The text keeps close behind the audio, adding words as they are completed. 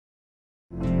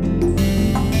Welcome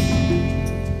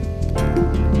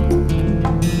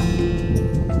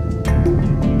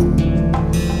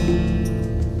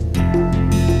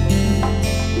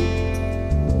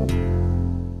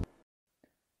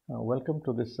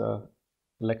to this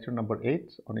lecture number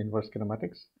 8 on inverse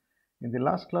kinematics. In the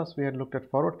last class, we had looked at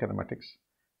forward kinematics,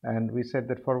 and we said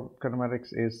that forward kinematics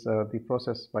is the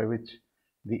process by which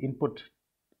the input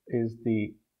is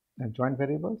the joint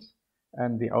variables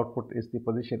and the output is the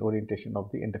position orientation of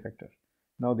the end effector.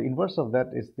 Now, the inverse of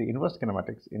that is the inverse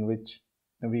kinematics, in which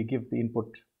we give the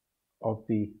input of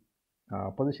the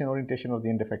position orientation of the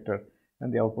end effector,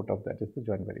 and the output of that is the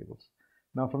joint variables.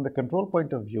 Now, from the control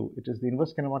point of view, it is the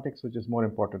inverse kinematics which is more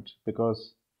important,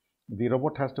 because the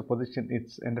robot has to position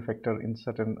its end effector in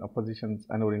certain positions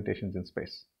and orientations in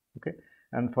space. Okay,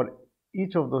 and for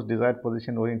each of those desired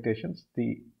position orientations,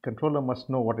 the controller must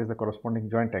know what is the corresponding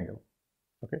joint angle.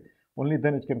 Okay, only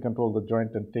then it can control the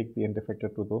joint and take the end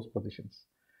effector to those positions.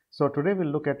 So today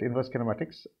we'll look at inverse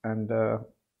kinematics and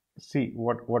see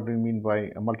what do we mean by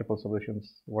multiple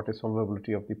solutions, what is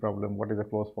solvability of the problem, what is a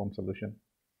closed form solution.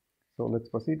 So let's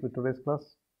proceed with today's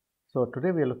class. So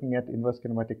today we are looking at inverse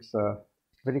kinematics.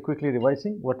 Very quickly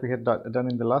revising what we had done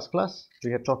in the last class.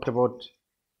 We had talked about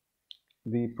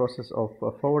the process of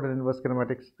forward and inverse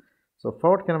kinematics. So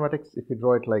forward kinematics, if you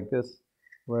draw it like this,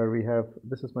 where we have,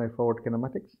 this is my forward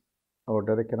kinematics or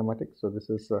direct kinematics. So this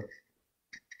is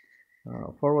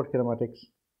forward kinematics.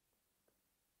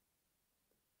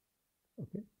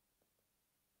 Okay,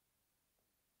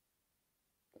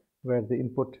 where the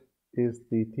input is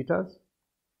the thetas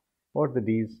or the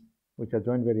d's, which are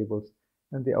joint variables,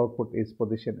 and the output is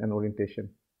position and orientation,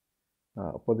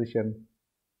 position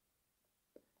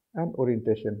and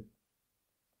orientation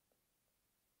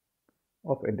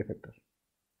of end effector,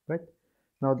 right?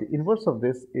 Now, the inverse of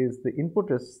this is the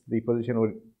input is the position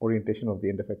or orientation of the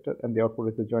end effector, and the output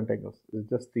is the joint angles. It's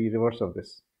just the reverse of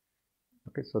this.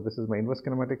 Okay, so this is my inverse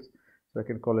kinematics. So I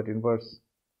can call it inverse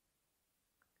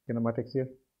kinematics here.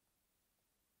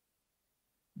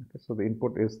 Okay, so the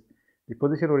input is the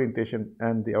position orientation,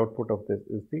 and the output of this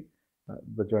is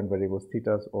the joint variables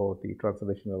thetas or the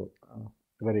translational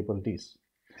variable d's.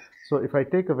 So if I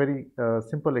take a very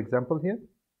simple example here,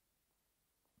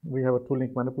 we have a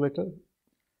 2-link manipulator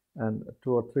and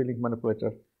 2 or 3-link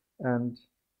manipulator, and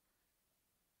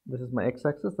this is my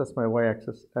x-axis, that's my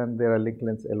y-axis, and there are link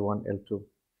lengths L1, L2,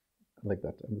 like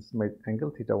that, and this is my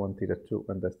angle θ1, θ2,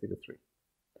 and that's θ3.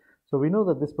 So we know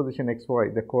that this position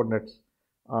xy, the coordinates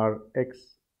are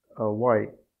x, y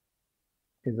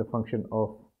is a function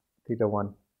of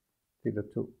θ1,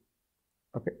 θ2.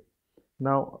 Okay.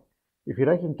 Now, if you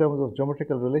write in terms of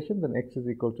geometrical relation, then x is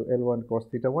equal to L1 cos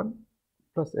θ1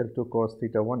 plus L2 cos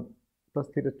θ1 plus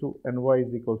θ2, and y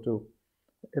is equal to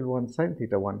L1 sin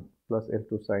θ1 plus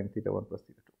L2 sin θ1 plus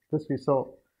θ2. This we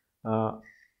saw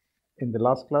in the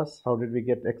last class. How did we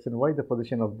get x and y? The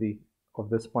position of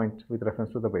this point with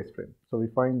reference to the base frame. So we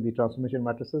find the transformation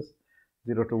matrices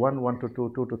 0 to 1, 1 to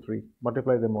 2, 2 to 3,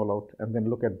 multiply them all out, and then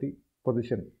look at the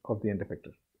position of the end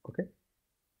effector. Okay.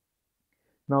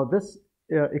 Now this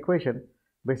equation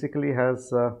basically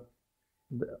has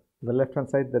the left hand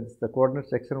side, that's the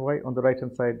coordinates x and y. On the right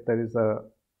hand side, there is a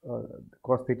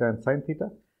cos theta and sin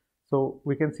theta. So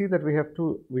we can see that we have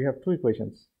two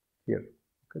equations here.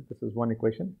 Okay, this is one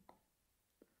equation,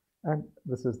 and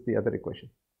this is the other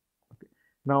equation. Okay.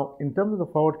 Now, in terms of the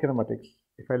forward kinematics,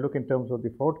 if I look in terms of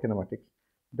the forward kinematics,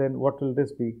 then what will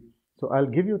this be? So I'll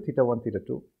give you θ1,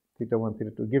 θ2. θ1,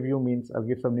 θ2. Give you means I'll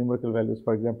give some numerical values.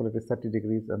 For example, it is 30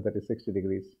 degrees and that is 60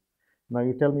 degrees. Now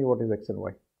you tell me what is x and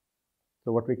y.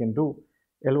 So what we can do,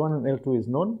 L1 and L2 is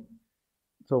known.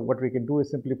 So what we can do is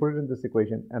simply put it in this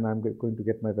equation, and I'm going to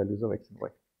get my values of x and y.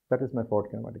 That is my forward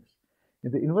kinematics.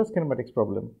 In the inverse kinematics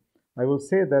problem, I will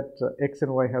say that x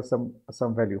and y have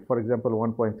some value. For example,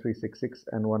 1.366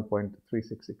 and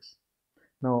 1.366.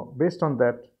 Now, based on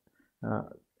that,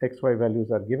 x, y values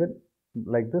are given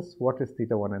like this. What is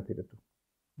θ1 and θ2?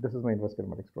 This is my inverse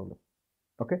kinematics problem.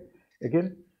 Okay.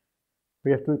 Again,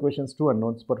 we have two equations, two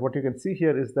unknowns. But what you can see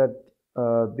here is that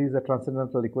these are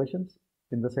transcendental equations,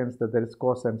 in the sense that there is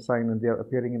cos and sine, and they are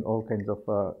appearing in all kinds of,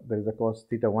 there is a cos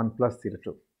θ1 plus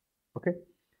θ2. Okay.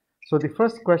 So the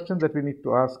first question that we need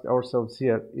to ask ourselves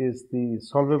here is the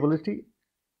solvability,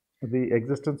 the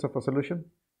existence of a solution.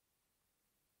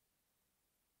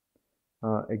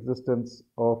 Existence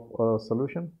of a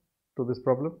solution to this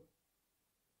problem.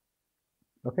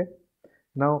 Okay.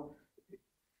 Now,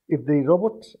 if the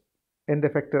robot end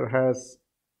effector has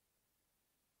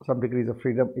some degrees of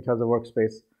freedom, it has a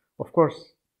workspace. Of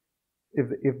course, if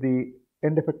the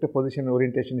end effector position and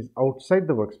orientation is outside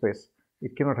the workspace,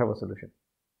 it cannot have a solution.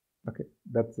 Okay,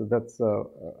 that's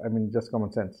I mean, just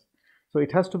common sense. So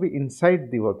it has to be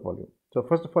inside the work volume. So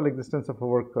first of all, existence of a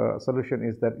work solution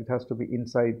is that it has to be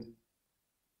inside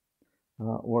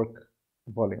work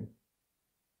volume.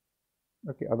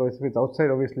 Okay, otherwise if it's outside,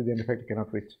 obviously the end effector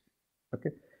cannot reach. Okay,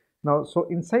 now so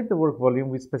inside the work volume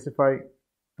we specify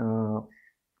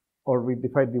or we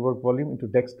divide the work volume into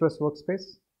dexterous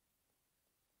workspace,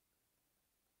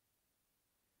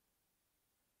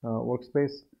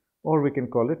 or we can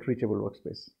call it reachable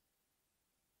workspace.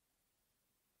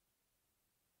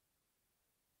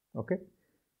 Okay,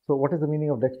 so what is the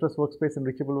meaning of dexterous workspace and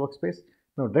reachable workspace?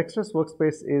 Now dexterous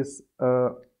workspace is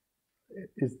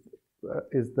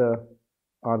the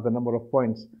number of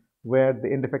points where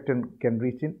the end effector can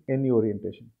reach in any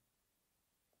orientation.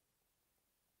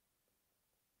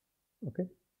 Okay,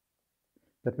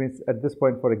 that means at this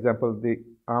point, for example, the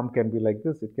arm can be like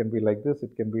this, it can be like this,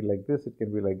 it can be like this, it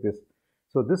can be like this.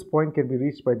 So this point can be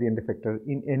reached by the end effector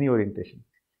in any orientation.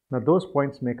 Now those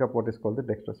points make up what is called the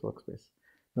dexterous workspace.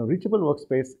 Now reachable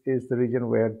workspace is the region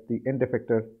where the end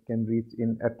effector can reach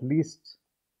in at least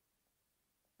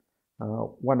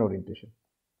one orientation.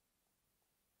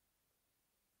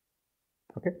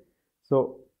 Okay,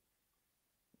 so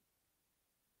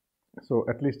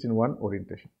at least in one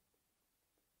orientation.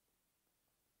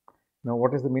 Now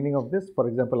what is the meaning of this? For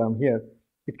example, I'm here,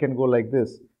 it can go like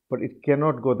this, but it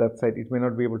cannot go that side. It may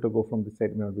not be able to go from this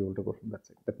side, it may not be able to go from that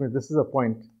side. That means this is a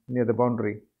point near the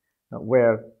boundary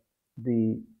where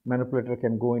the manipulator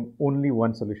can go in only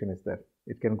one solution is there.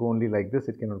 It can go only like this,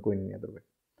 it cannot go in any other way.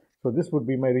 So this would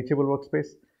be my reachable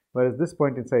workspace, whereas this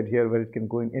point inside here where it can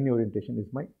go in any orientation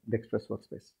is my dexterous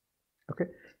workspace. Okay,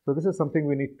 so this is something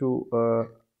we need to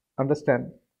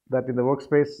understand, that in the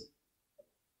workspace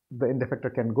the end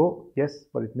effector can go, yes,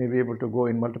 but it may be able to go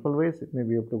in multiple ways, it may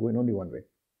be able to go in only one way.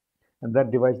 And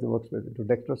that divides the workspace into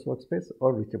dexterous workspace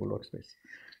or reachable workspace.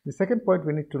 The second point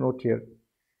we need to note here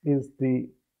is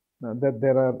that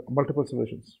there are multiple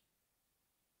solutions.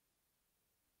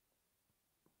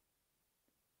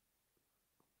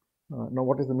 Now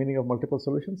what is the meaning of multiple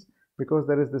solutions? Because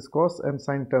there is this cos and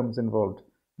sine terms involved.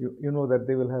 You know that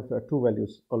they will have two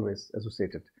values always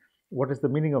associated. What is the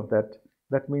meaning of that?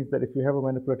 That means that if you have a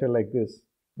manipulator like this,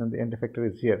 and the end effector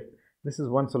is here, this is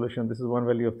one solution, this is one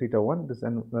value of theta1, this is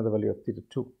another value of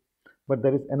theta2. But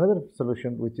there is another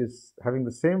solution which is having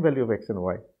the same value of x and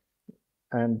y,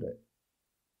 and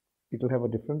it will have a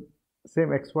different, same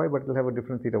xy, but it will have a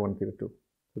different theta1, theta2.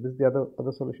 So this is the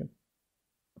other solution.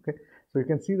 Okay, so you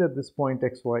can see that this point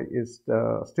xy is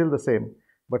still the same,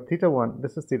 but theta1,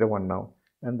 this is theta1 now,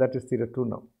 and that is theta2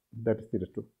 now, that is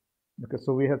theta2. Okay,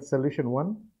 so we have solution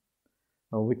 1,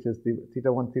 which is the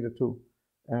theta1, theta2,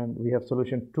 and we have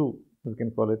solution 2, we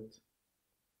can call it,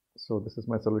 so this is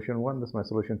my solution 1, this is my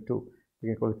solution 2, we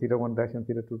can call it theta1 dash and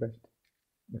theta2 dash.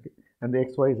 Okay, and the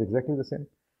xy is exactly the same.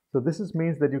 So this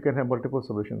means that you can have multiple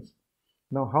solutions.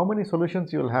 Now how many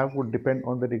solutions you will have would depend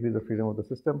on the degrees of freedom of the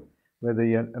system, whether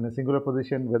you're in a singular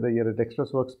position, whether you're a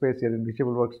dexterous workspace, you're in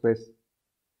reachable workspace,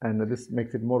 and this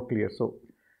makes it more clear. So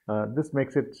this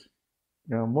makes it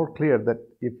more clear that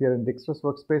if you're in dexterous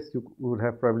workspace, you would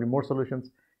have probably more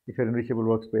solutions. If you're in reachable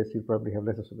workspace, you probably have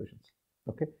lesser solutions.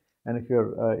 Okay, and if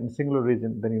you're in singular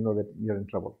region, then you know that you're in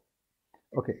trouble.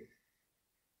 Okay,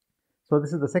 so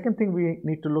this is the second thing we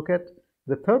need to look at.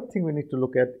 The third thing we need to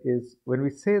look at is when we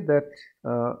say that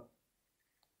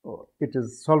it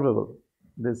is solvable,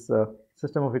 this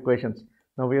system of equations.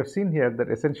 Now we have seen here that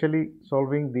essentially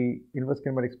solving the inverse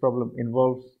kinematics problem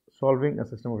involves solving a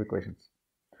system of equations.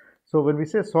 So when we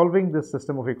say solving this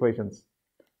system of equations,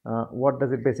 what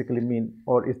does it basically mean,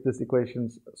 or is this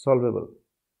equations solvable?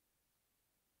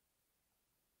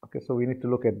 Okay, so we need to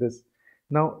look at this.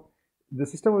 Now the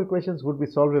system of equations would be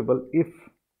solvable if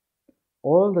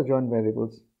all the joint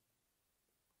variables,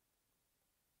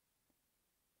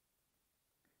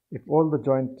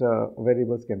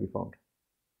 can be found.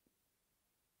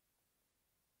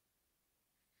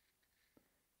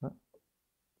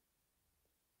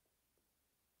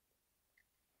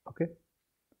 Okay,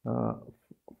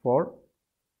 for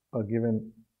a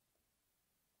given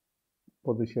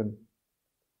position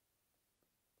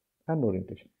and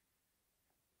orientation.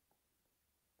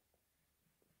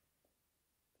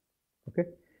 Okay,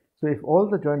 so if all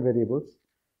the joint variables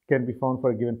can be found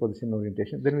for a given position and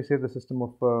orientation, then we say the system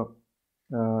of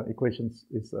equations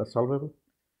is solvable,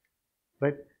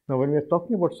 right? Now when we are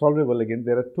talking about solvable, again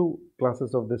there are two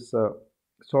classes of this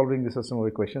solving the system of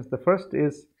equations. The first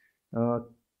is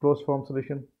closed form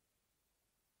solution.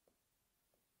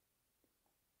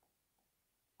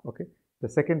 Okay, the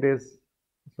second is,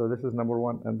 so this is number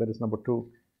 1 and that is number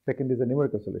 2. Second is a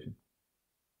numerical solution.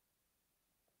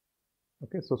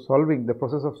 Okay, so the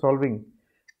process of solving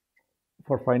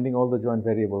for finding all the joint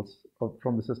variables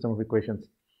from the system of equations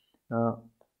uh,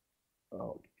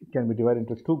 can be divided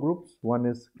into two groups. One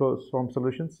is closed form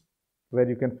solutions, where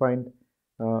you can find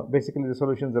basically the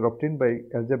solutions are obtained by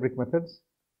algebraic methods,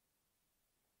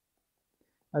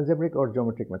 algebraic or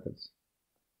geometric methods.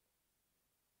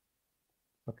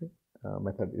 Okay,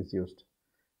 method is used.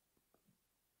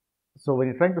 So when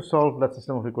you're trying to solve that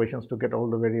system of equations to get all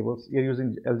the variables, you're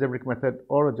using algebraic method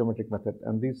or a geometric method,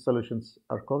 and these solutions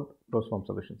are called closed form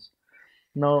solutions.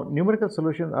 Now, numerical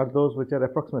solutions are those which are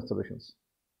approximate solutions.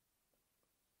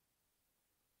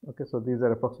 Okay, so these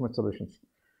are approximate solutions.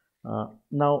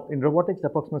 Now, in robotics,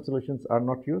 approximate solutions are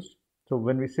not used. So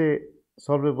when we say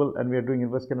solvable and we are doing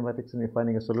inverse kinematics and we're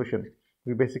finding a solution,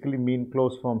 we basically mean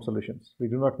closed form solutions. We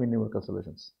do not mean numerical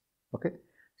solutions. Okay,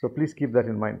 so please keep that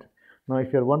in mind. Now,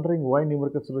 if you're wondering why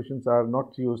numerical solutions are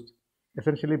not used,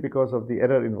 essentially because of the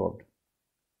error involved.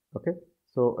 Okay,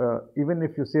 so even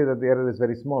if you say that the error is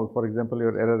very small, for example,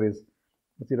 your error is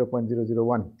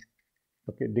 0.001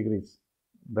 okay, degrees,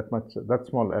 that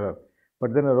small error,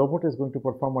 but then a robot is going to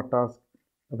perform a task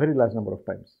a very large number of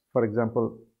times. For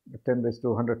example, 10 raised to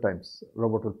 100 times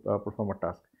robot will perform a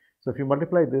task. So if you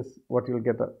multiply this, what you'll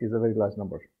get is a very large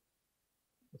number.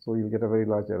 So you'll get a very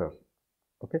large error.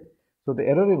 Okay, so the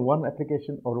error in one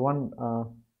application or one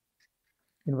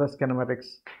inverse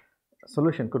kinematics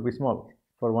solution could be small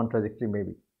for one trajectory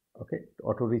maybe, okay,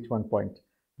 or to reach one point.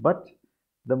 But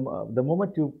the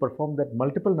moment you perform that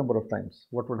multiple number of times,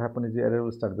 what would happen is the error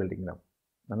will start building up.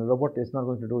 And a robot is not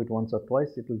going to do it once or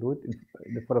twice, it will do it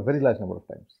for a very large number of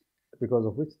times, because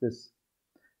of which this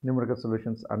numerical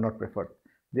solutions are not preferred.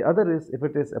 The other is, if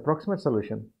it is approximate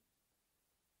solution,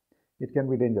 it can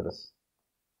be dangerous.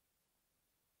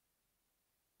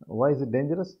 Why is it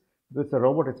dangerous? Because the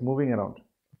robot is moving around.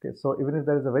 Okay, so even if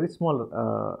there is a very small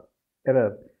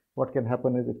error, what can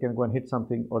happen is it can go and hit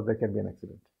something, or there can be an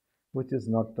accident, which is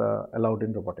not allowed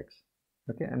in robotics.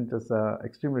 Okay, and it is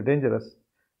extremely dangerous,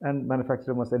 and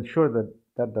manufacturer must ensure that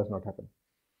that does not happen.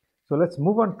 So let's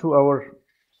move on to our,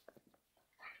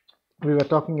 we were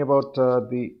talking about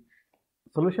the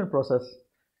solution process.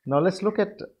 Now let's look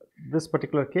at this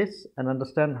particular case and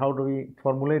understand how do we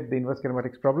formulate the inverse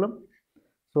kinematics problem.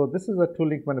 So this is a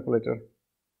two-link manipulator,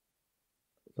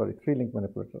 sorry, three-link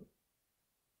manipulator.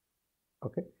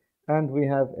 Okay, and we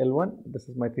have L1, this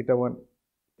is my theta 1,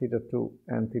 theta 2,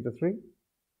 and theta 3,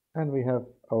 and we have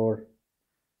our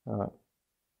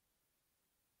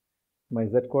my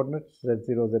z coordinates,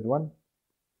 z0, z1.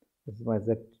 This is my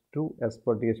z2 as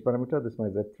per dh parameter. This is my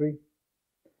z3.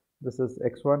 This is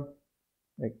x1,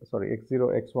 sorry,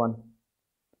 x0, x1,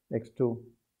 x2,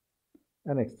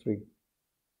 and x3.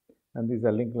 And these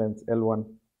are link lengths L1,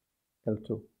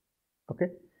 L2. Okay.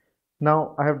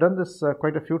 Now I have done this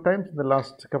quite a few times in the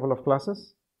last couple of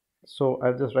classes. So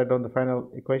I'll just write down the final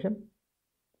equation.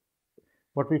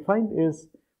 What we find is,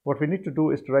 what we need to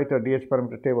do is to write a dh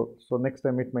parameter table. So next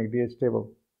I make my dh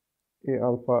table, A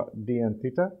alpha, D, and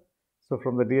theta. So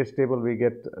from the dh table we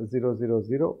get 0, 0,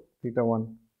 0, theta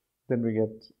 1, then we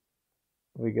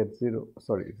get 0,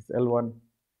 sorry, it's L1,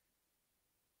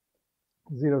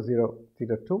 0, 0,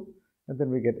 theta 2, and then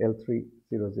we get L3,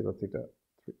 0, 0, theta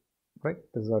 3, right?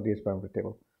 This is our dh parameter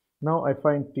table. Now I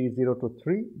find T0 to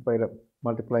 3 by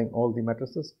multiplying all the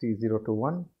matrices, T0 to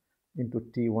 1 into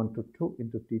T1 to 2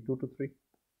 into T2 to 3,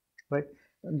 right?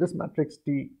 And this matrix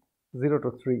T0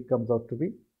 to 3 comes out to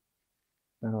be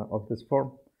of this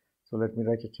form. So let me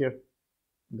write it here.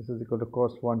 This is equal to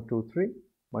cos 1, 2, 3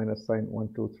 minus sine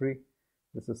 1, 2, 3.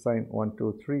 This is sine 1,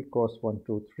 2, 3 cos 1,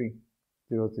 2, 3,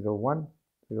 0, 0, 1,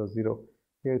 0, 0.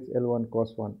 Here it's L1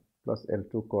 cos 1 plus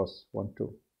L2 cos 1,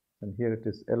 2. And here it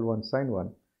is L1 sine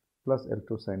 1 plus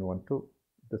L2 sine 1, 2.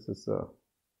 This is 0,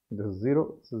 this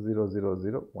is 0, 0,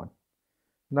 0, 1.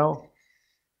 Now,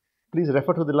 please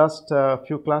refer to the last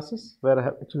few classes where I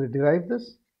have actually derived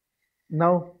this.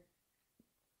 Now,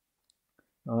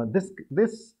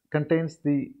 this contains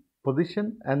the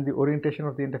position and the orientation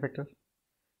of the end effector.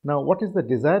 Now, what is the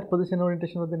desired position and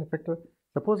orientation of the end effector?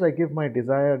 Suppose I give my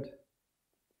desired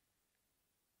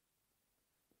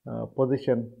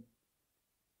position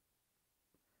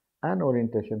and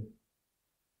orientation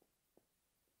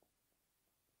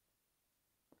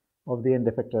of the end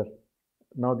effector.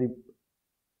 Now,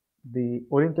 the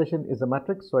orientation is a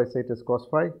matrix, so I say it is cos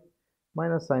phi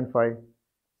minus sine phi,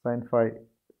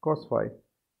 cos phi,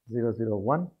 0, 0,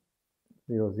 1,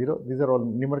 0, 0. These are all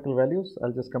numerical values.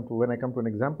 I'll just come to, when I come to an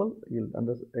example, you'll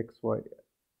understand x, y,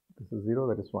 this is 0,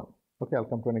 that is 1. Okay, I'll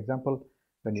come to an example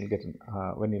when you'll get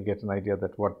an idea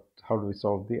that how do we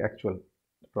solve the actual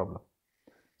problem.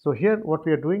 So here what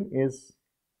we are doing is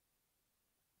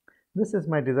This is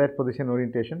my desired position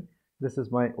orientation. This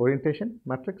is my orientation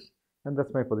matrix, and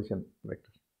that's my position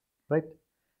vector, right?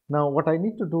 Now what I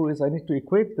need to do is I need to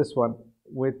equate this one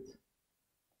with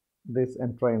this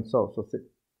and try and solve. So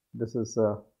this is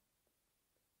 0,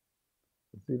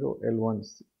 L1,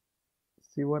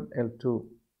 C1, L2,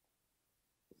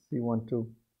 C12.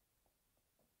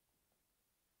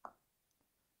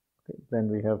 Okay, then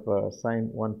we have sine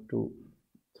 1, 2,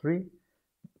 3,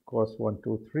 cos 1,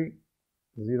 2, 3,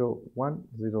 0, 1,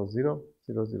 0, 0,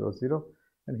 0, 0, 0,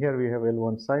 and here we have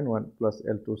L1 sine 1 plus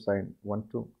L2 sine 1,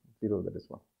 2, 0, that is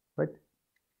 1, right?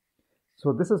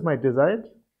 So this is my desired,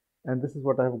 and this is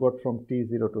what I have got from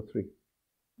T0 to 3.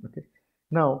 Okay.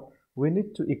 Now we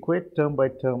need to equate term by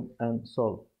term and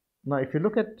solve. Now if you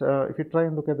look at, if you try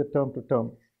and look at the term to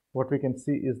term, what we can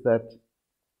see is that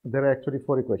there are actually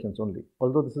 4 equations only.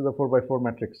 Although this is a 4 by 4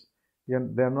 matrix,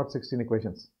 there are not 16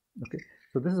 equations. Okay.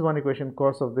 So this is one equation,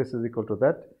 cos of this is equal to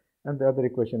that, and the other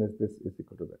equation is this is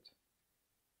equal to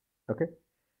that. Okay.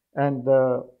 And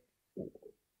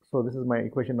so this is my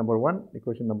equation number 1,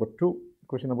 equation number 2,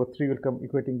 equation number 3 will come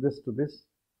equating this to this,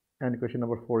 and equation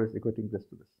number 4 is equating this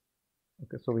to this.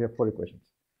 Okay, so we have 4 equations.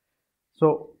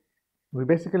 So we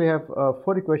basically have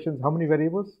 4 equations. How many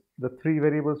variables? The 3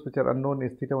 variables which are unknown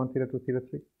is theta 1, theta 2, theta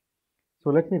 3.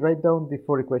 So let me write down the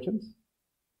 4 equations.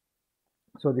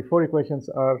 So the 4 equations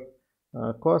are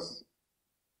cos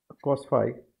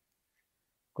phi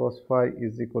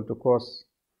is equal to cos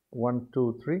 1,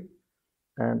 2, 3,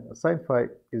 and sin phi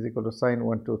is equal to sin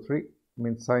 1, 2, 3,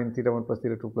 means sin theta 1 plus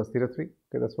theta 2 plus theta 3.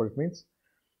 Okay, that's what it means.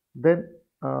 Then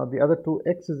the other two,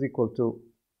 x is equal to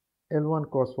L1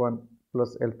 cos 1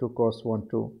 plus L2 cos 1,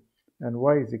 2, and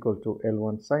y is equal to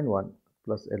L1 sin 1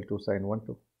 plus L2 sin 1,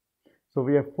 2. So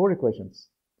we have 4 equations.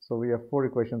 So we have 4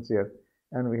 equations here,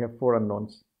 and we have 4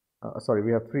 unknowns.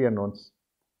 We have 3 unknowns.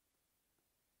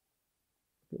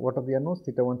 What are the unknowns?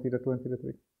 Theta 1, theta 2, and theta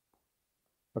 3.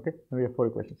 Okay, and we have 4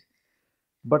 equations.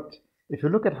 But if you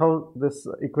look at how these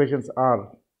equations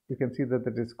are, you can see that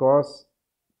it is cos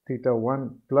theta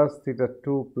 1 plus theta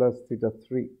 2 plus theta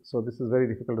 3. So this is very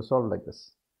difficult to solve like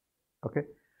this. Okay,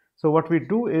 so what we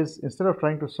do is, instead of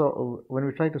trying to solve, when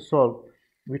we try to solve,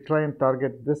 we try and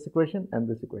target this equation and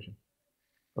this equation.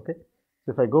 Okay,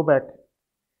 so if I go back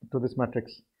to this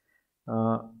matrix,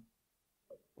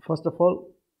 first of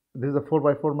all, this is a 4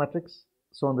 by 4 matrix.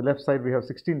 So on the left side we have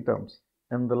 16 terms,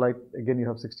 and the right again you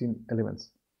have 16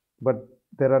 elements, but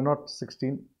there are not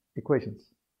 16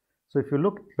 equations. So if you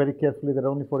look very carefully, there are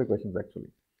only 4 equations actually.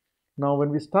 Now when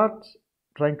we start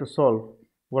trying to solve,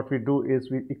 what we do is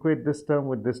we equate this term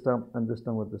with this term and this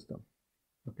term with this term.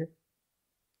 Okay,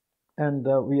 and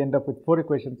we end up with 4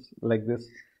 equations like this,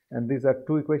 and these are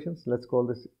 2 equations. Let's call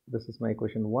this is my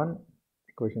equation 1,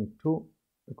 equation 2,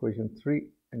 equation 3,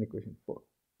 and equation 4.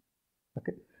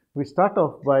 Okay, we start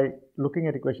off by looking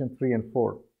at equation 3 and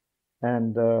 4,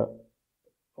 and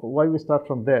why we start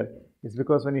from there is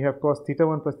because when you have cos theta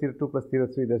 1 plus theta 2 plus theta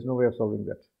 3, there's no way of solving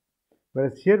that.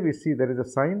 Whereas here we see there is a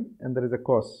sine and there is a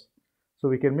cos. So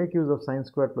we can make use of sine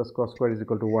squared plus cos squared is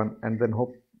equal to 1, and then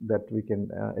hope that we can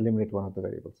eliminate one of the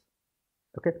variables.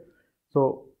 Okay,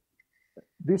 so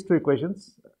these 2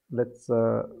 equations, let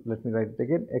me write it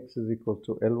again. X is equal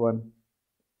to L1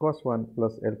 cos 1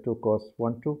 plus L2 cos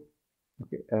 1, 2.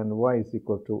 Okay, and y is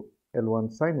equal to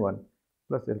L1 sin 1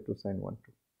 plus L2 sin 1,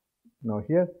 2. Now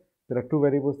here there are 2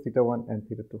 variables, theta 1 and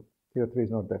theta 2. Theta 3 is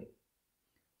not there.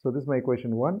 So this is my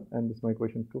equation 1 and this is my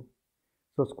equation 2.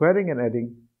 So squaring and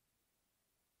adding,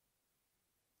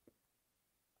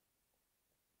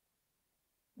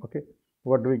 okay,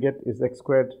 what do we get is x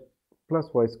squared plus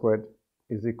y squared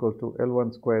is equal to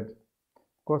L1 squared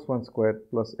cos 1 squared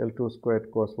plus L2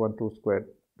 squared cos 1, 2 squared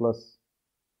plus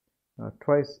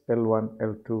twice L1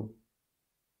 L2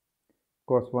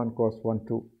 cos 1 cos 1,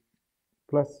 2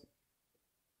 plus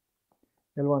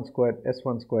L1 squared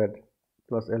S1 squared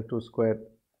plus L2 squared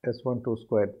S1, 2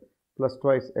 squared plus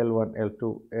twice L1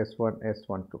 L2 S1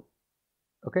 S1, 2.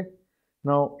 Okay,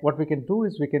 now what we can do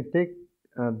is we can take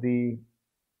the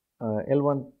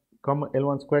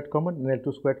L1 squared common and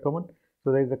L2 squared common.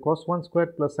 So there is a cos 1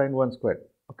 squared plus sin 1 squared,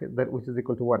 okay, that which is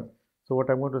equal to 1. So what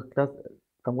I'm going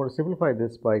to simplify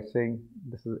this by saying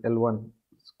this is L1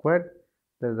 squared,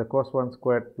 there is a cos 1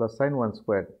 squared plus sin 1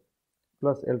 squared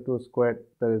plus L2 squared,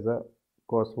 there is a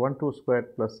cos 1, 2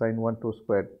 squared plus sin 1, 2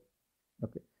 squared,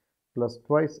 okay, plus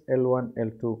twice L1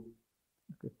 L2,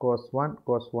 okay, cos 1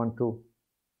 cos 1, 2,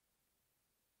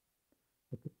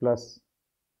 okay, plus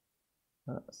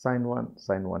sin 1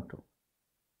 sin 1, 2.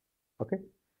 Okay,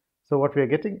 so what we are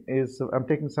getting is, I'm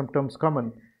taking some terms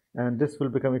common, and this will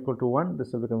become equal to 1,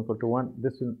 this will become equal to 1,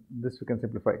 this we can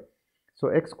simplify. So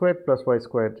x squared plus y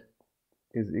squared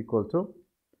is equal to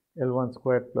L1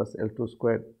 squared plus L2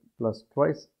 squared plus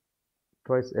twice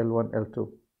L1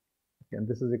 L2, and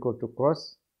this is equal to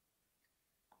cos,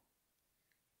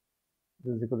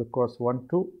 this is equal to cos 1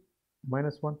 2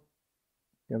 minus 1.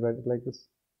 You can write it like this.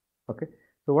 Okay,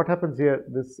 so what happens here,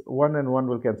 this 1 and 1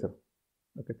 will cancel.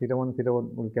 Okay, theta 1 and theta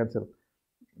 1 will cancel,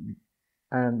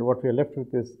 and what we are left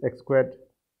with is x squared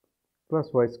plus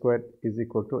y squared is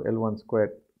equal to L1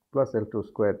 squared plus L2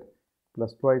 squared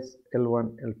plus twice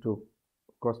L1 L2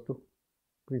 cos 2.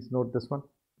 Please note this one,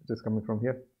 it is coming from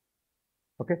here.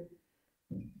 Okay,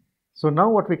 so now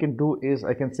what we can do is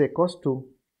I can say cos 2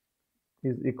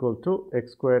 is equal to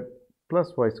x squared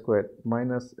plus y squared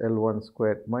minus L1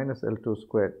 squared minus L2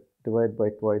 squared divided by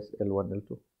twice L1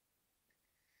 L2.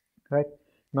 Right,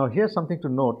 now here's something to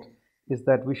note is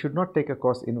that we should not take a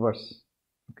cos inverse.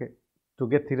 Okay, to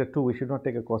get theta 2 we should not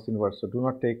take a cos inverse, so do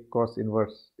not take cos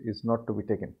inverse, is not to be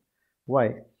taken.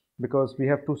 Why? Because we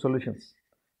have two solutions.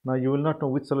 Now you will not know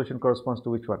which solution corresponds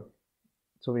to which one.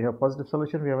 So we have positive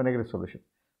solution, we have a negative solution.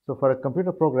 So for a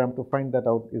computer program to find that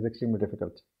out is extremely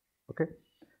difficult. Okay,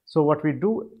 so what we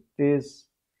do is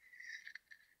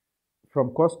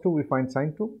from cos 2 we find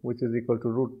sin 2, which is equal to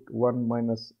root 1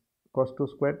 minus cos 2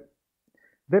 squared.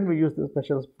 Then we use the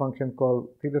special function called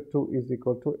theta 2 is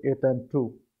equal to a tan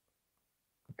 2,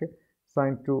 okay,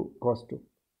 sin 2 cos 2.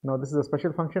 Now this is a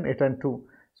special function a tan 2,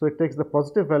 so it takes the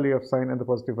positive value of sine and the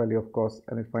positive value of cos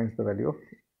and it finds the value of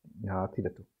theta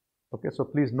 2. Okay, so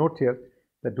please note here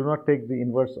that do not take the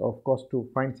inverse of cos 2,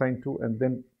 find sin 2 and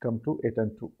then come to a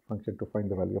tan 2 function to find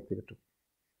the value of theta 2.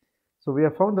 So we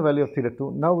have found the value of theta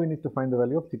 2, now we need to find the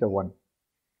value of theta 1.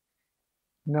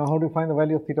 Now how do we find the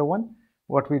value of theta 1?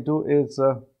 What we do is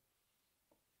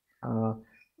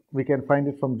we can find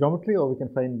it from geometry or we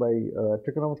can find by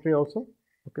trigonometry also.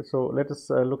 Okay, so let us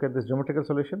look at this geometrical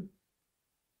solution.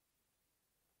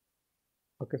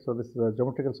 Okay, so this is a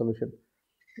geometrical solution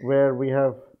where we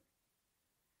have,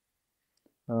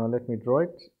 let me draw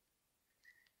it.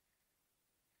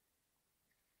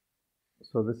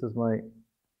 So this is my,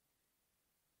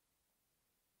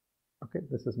 okay,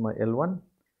 this is my L1,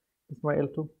 this is my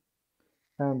L2,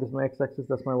 and this is my x-axis,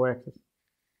 that's my y-axis.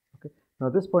 Okay, now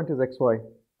this point is xy.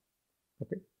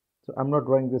 Okay, so I'm not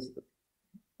drawing this,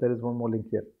 there is one more link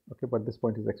here. Okay, but this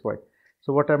point is xy.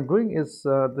 So what I'm doing is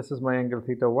this is my angle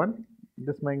theta 1,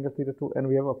 this is my angle theta 2, and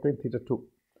we have obtained theta 2.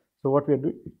 So what we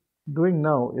are doing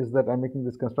now is that I'm making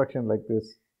this construction like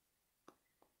this.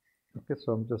 Okay,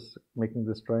 so I'm just making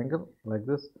this triangle like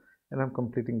this, and I'm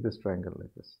completing this triangle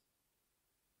like this.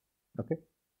 Okay,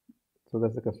 so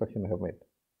that's the construction I have made.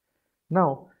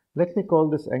 Now let me call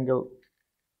this angle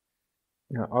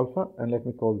alpha, and let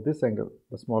me call this angle,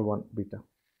 the small one, beta.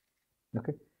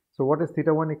 Okay, so what is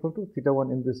theta 1 equal to? Theta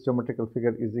 1 in this geometrical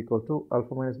figure is equal to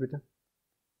alpha minus beta.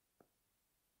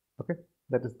 Okay,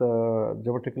 that is the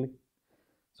geometrically.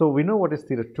 So we know what is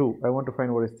theta 2. I want to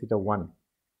find what is theta 1.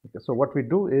 Okay, so what we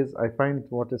do is I find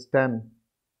what is tan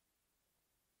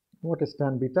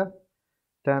beta.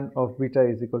 Tan of beta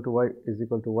is equal to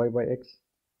y by x.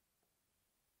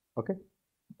 Okay,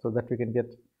 so that we can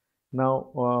get.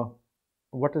 Now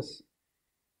what is,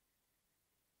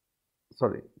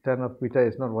 sorry, tan of beta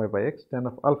is not y by x, tan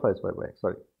of alpha is y by x,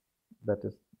 sorry, that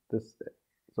is this.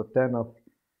 So tan of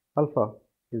alpha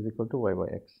is equal to y by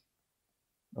x.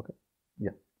 Okay,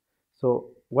 yeah,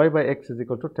 so y by x is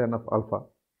equal to tan of alpha.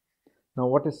 Now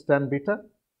what is tan beta?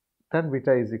 Tan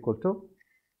beta is equal to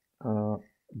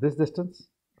this distance,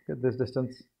 okay, this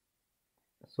distance.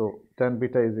 So tan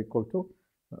beta is equal to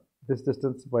this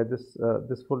distance by this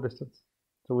this full distance,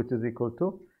 so which is equal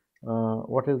to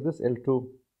what is this, L2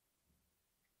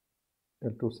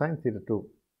 sine theta 2,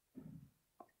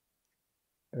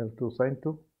 L2 sine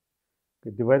 2,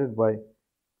 okay, divided by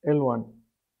L1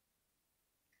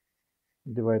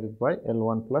 divided by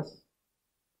L1 plus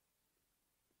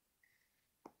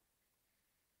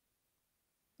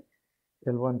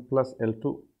L1 plus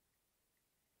L2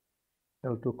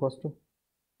 cos 2.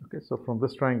 Okay, so from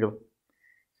this triangle,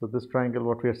 so this triangle,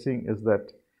 what we are seeing is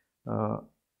that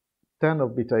tan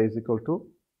of beta is equal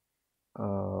to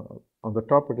on the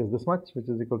top it is this much, which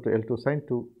is equal to L2 sine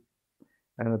 2,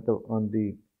 and at on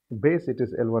the base it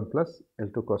is L1 plus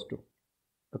L2 cos 2.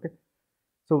 Okay,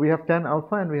 so we have tan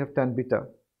alpha and we have tan beta.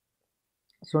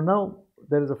 So now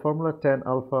there is a formula tan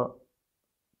alpha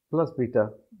plus beta,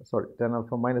 sorry, tan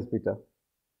alpha minus beta.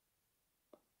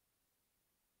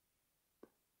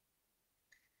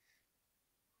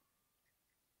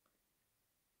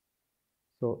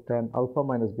 So tan alpha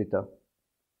minus beta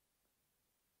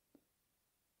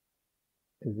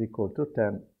is equal to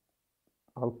tan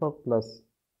alpha plus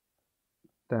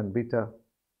tan beta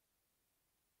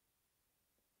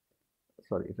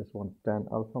sorry, it is 1 tan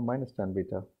alpha minus tan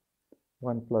beta,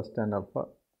 1 plus tan alpha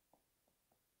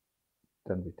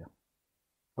tan beta.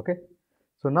 Okay,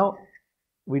 so now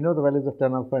we know the values of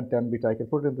tan alpha and tan beta. I can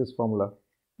put in this formula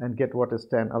and get what is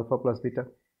tan alpha plus beta.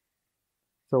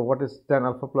 So what is tan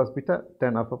alpha plus beta?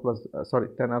 Tan alpha plus,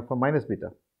 tan alpha minus beta.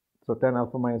 So tan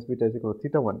alpha minus beta is equal to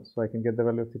theta 1. So I can get the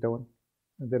value of theta 1.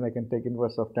 And then I can take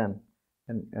inverse of tan.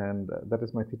 And that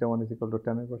is my theta 1 is equal to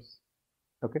tan inverse.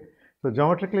 Okay. So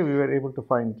geometrically, we were able to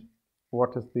find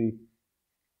what is the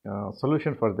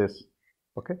solution for this.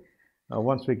 Okay.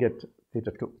 Once we get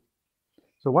theta 2.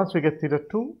 So once we get theta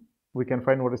 2, we can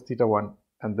find what is theta 1.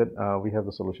 And then we have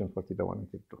the solution for theta 1 and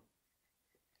theta 2.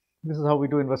 This is how we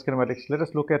do inverse kinematics. Let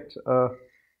us look at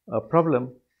a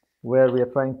problem where we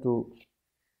are trying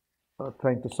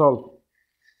to solve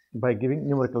by giving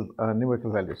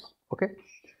numerical values. Okay.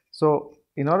 So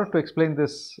in order to explain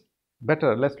this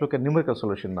better, let's look at numerical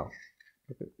solution now.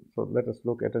 Okay. So let us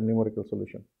look at a numerical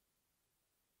solution.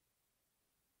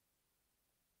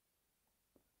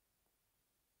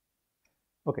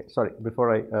 Okay. Sorry.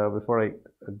 Before I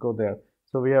go there,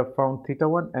 so we have found theta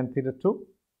 1 and theta 2.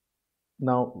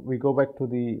 Now we go back to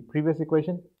the previous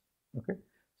equation. Okay.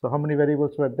 So how many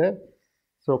variables were there?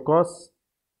 So cos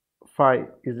phi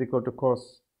is equal to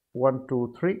cos 1,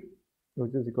 2, 3,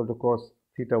 which is equal to cos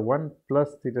theta 1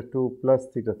 plus theta 2 plus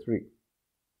theta 3.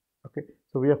 Okay.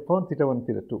 So we have found theta 1,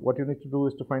 theta 2. What you need to do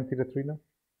is to find theta 3 now.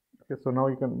 Okay. So now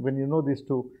you can, when you know these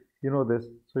two, you know this,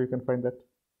 so you can find that.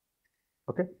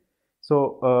 Okay.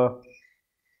 So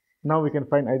now we can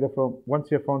find either from,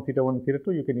 once you have found theta 1 and theta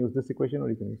 2, you can use this equation or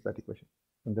you can use that equation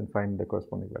and then find the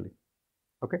corresponding value.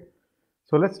 Okay.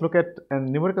 So let's look at a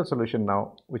numerical solution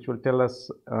now, which will tell us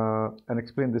and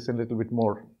explain this in a little bit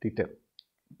more detail.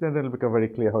 Then it will become very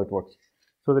clear how it works.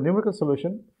 So the numerical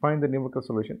solution, find the numerical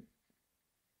solution.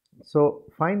 So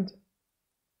find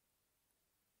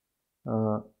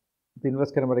the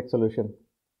inverse kinematic solution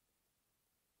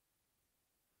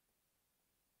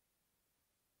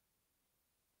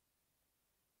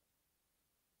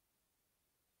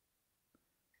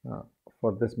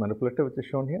for this manipulator, which is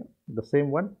shown here, the same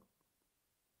one.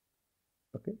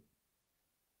 Okay.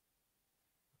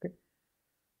 Okay.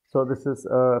 So this is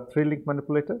a 3-link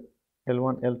manipulator,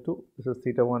 L1, L2. This is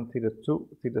theta 1, theta 2,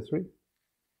 theta 3.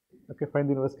 Okay. Find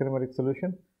the inverse kinematic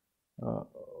solution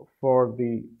for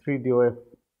the 3 DOF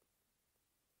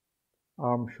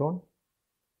arm shown.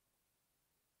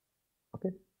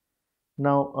 Okay.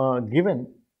 Now,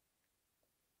 given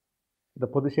the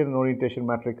position and orientation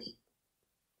matrix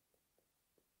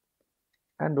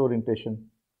and orientation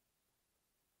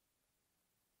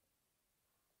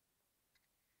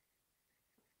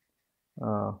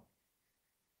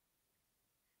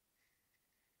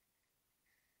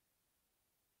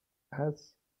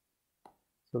as,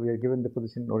 so we are given the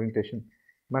position and orientation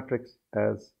matrix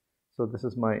as, so this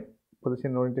is my position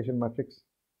and orientation matrix.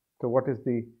 So what is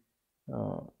the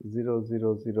 0,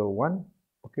 0, 0, 1?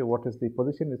 Okay, what is the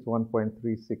position? It's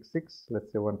 1.366.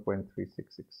 Let's say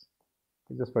 1.366,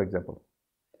 just for example.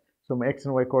 So my x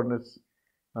and y coordinates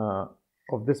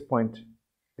of this point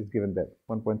is given there,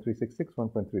 1.366,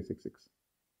 1.366.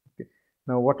 Okay.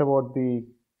 Now what about the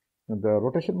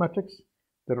rotation matrix?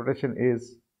 The rotation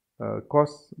is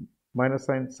cos minus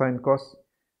sine cos.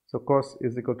 So cos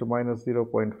is equal to minus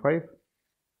 0.5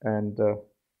 and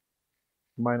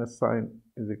minus sine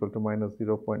is equal to minus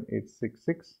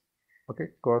 0.866. Okay,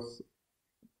 cos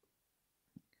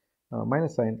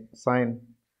minus sine,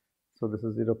 so this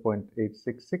is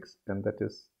 0.866 and that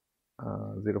is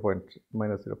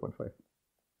minus 0.5.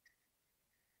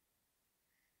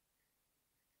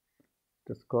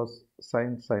 Just cos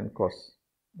sine cos.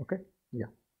 Okay, yeah.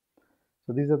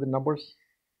 So these are the numbers.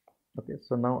 Okay,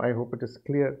 so now I hope it is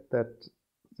clear that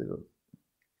 0.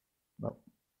 No.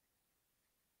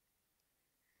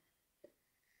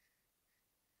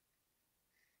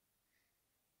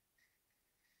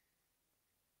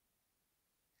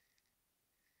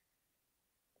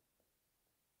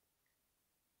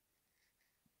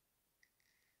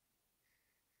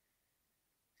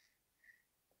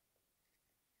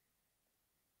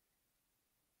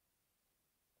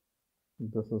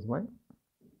 This is my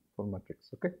full matrix.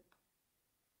 Okay,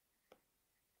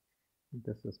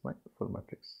 this is my full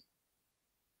matrix.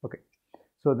 Okay,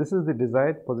 so this is the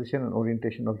desired position and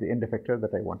orientation of the end effector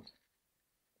that I want.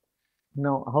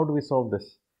 Now how do we solve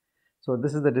this? So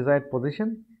this is the desired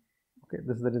position. Okay,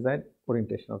 this is the desired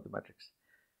orientation of the matrix.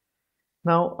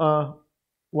 Now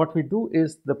what we do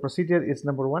is, the procedure is,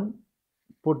 number 1,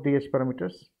 put DH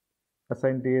parameters,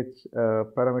 assign DH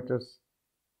parameters.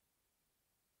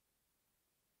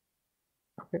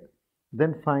 Okay,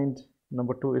 then find,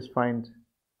 number 2 is find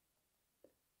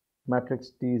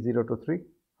matrix T0 to 3.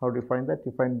 How do you find that?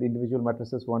 You find the individual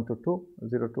matrices 1 to 2,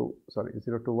 0 to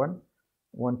 1,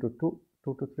 1 to 2,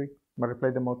 2 to 3.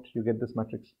 Multiply them out, you get this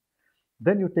matrix.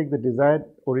 Then you take the desired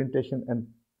orientation and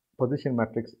position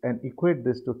matrix and equate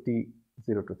this to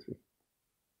T0 to 3.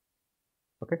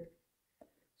 Okay.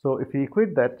 So if we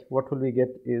equate that, what will we get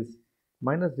is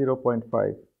minus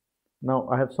 0.5. Now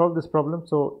I have solved this problem,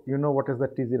 so you know what is the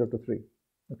T0 to 3.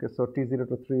 Okay, so T0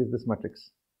 to 3 is this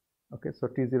matrix. Okay, so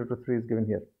T0 to 3 is given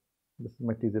here. This is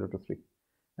my T0 to 3,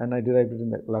 and I derived it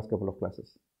in the last couple of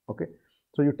classes. Okay,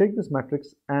 so you take this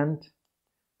matrix and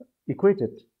equate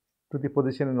it to the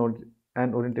position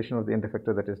and orientation of the end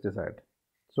effector that is desired.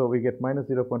 So we get minus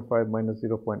 0.5 minus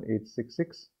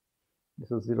 0.866. This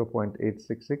is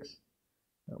 0.866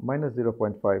 minus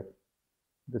 0.5.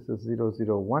 This is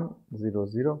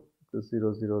 00100. This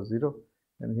is 000,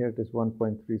 and here it is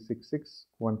 1.366.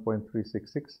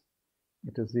 1.366.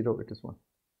 It is 0. It is 1,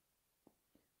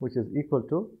 which is equal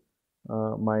to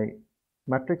my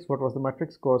matrix. What was the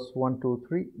matrix? Cos 1, 2,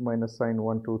 3 minus sine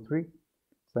 1, 2, 3.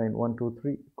 Sine 1, 2,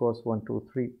 3 cos 1, 2,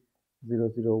 3. 0,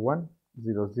 0, 1,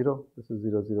 0, 0. This is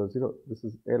 0, 0, 0. This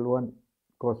is L1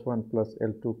 cos 1 plus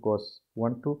L2 cos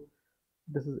 1, 2.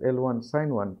 This is L1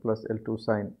 sine 1 plus L2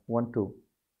 sine 1, 2.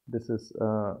 This is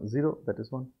 0. That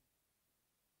is 1.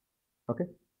 Okay.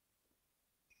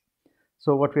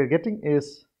 So what we are getting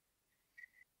is,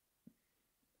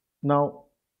 now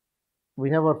we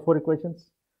have our 4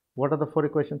 equations. What are the 4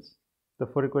 equations? The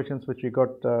 4 equations which we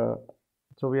got.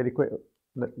 So we are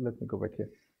let me go back here.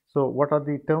 So what are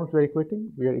the terms we are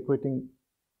equating? We are equating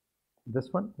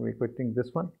this one. We are equating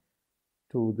this one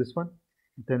to this one.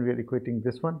 Then we are equating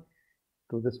this one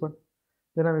to this one.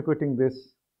 Then I'm equating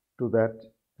this to that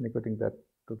and equating that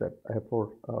to that. I have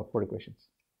 4 equations,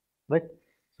 right?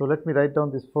 So let me write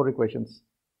down these 4 equations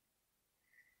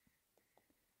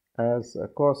as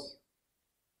cos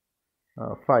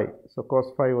phi. So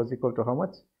cos phi was equal to how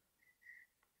much?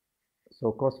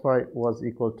 So cos phi was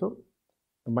equal to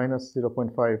minus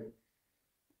 0.5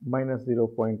 minus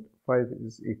 0.5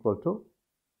 is equal to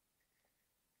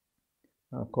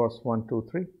cos 1, 2,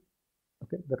 3.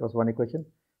 Okay, that was one equation.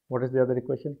 What is the other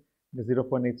equation? The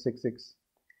 0.866.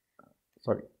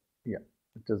 Sorry, yeah,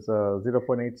 it is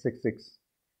 0.866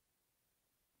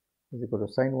 is equal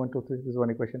to sine 1, 2, 3. This is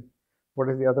one equation. What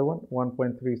is the other one?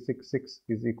 1.366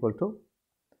 is equal to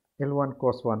L1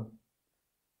 cos 1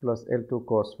 plus L2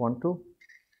 cos 1, 2,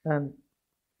 and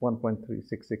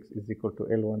 1.366 is equal to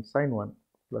L1 sine 1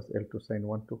 plus L2 sine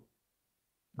 1, 2.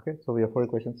 Okay, so we have 4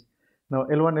 equations. Now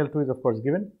L1, L2 is of course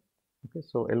given. Okay,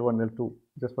 so L1, L2,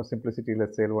 just for simplicity,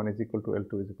 let's say L1 is equal to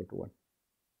L2 is equal to 1.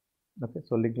 Okay,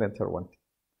 so link lengths are 1.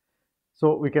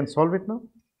 So we can solve it now.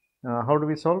 How do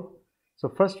we solve? So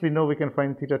first we know we can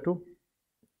find theta 2.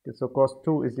 Okay, so cos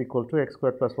 2 is equal to x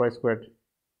squared plus y squared.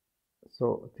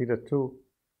 So theta 2,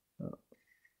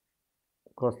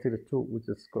 cos theta 2, which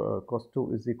is cos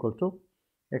 2 is equal to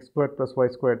x squared plus y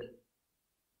squared.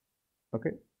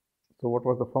 Okay, so what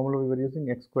was the formula we were using?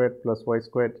 X squared plus y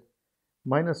squared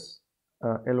minus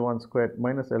L1 squared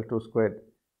minus L2 squared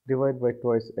divided by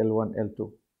twice L1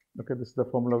 L2. Okay, this is the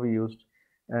formula we used,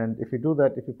 and if you do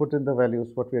that, if you put in the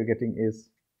values, what we are getting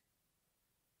is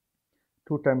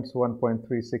 2 times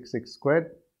 1.366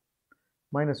 squared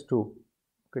minus 2,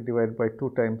 okay, divided by 2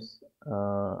 times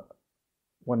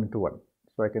 1 into 1.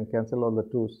 So I can cancel all the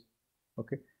 2's,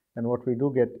 okay, and what we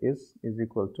do get is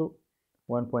equal to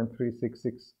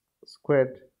 1.366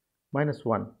 squared minus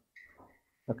 1,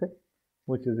 okay,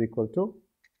 which is equal to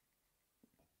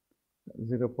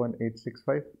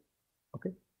 0.865.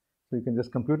 Okay, so you can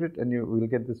just compute it and you will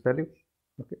get this value.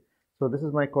 Okay, so this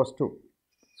is my cos 2.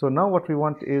 So now what we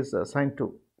want is sine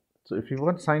 2. So if you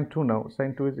want sine 2 now,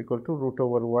 sine 2 is equal to root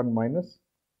over 1 minus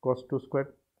cos 2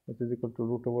 squared, which is equal to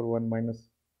root over 1 minus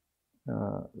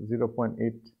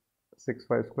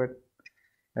 0.865 squared.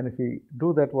 And if we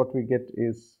do that, what we get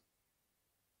is,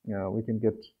 we can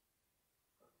get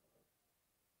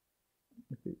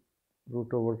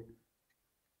root over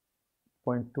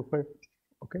 0.25.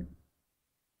 Okay.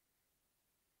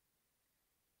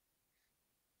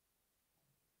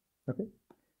 Okay.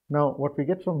 Now what we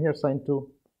get from here, sine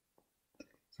 2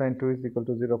 is equal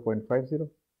to 0.50.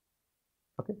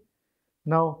 Okay.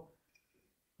 Now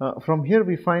from here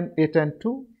we find a tan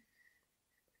 2.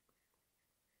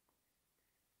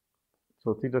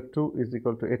 So theta 2 is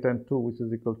equal to a tan 2, which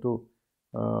is equal to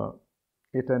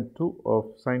a tan 2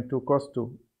 of sine 2 cos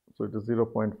 2. So it is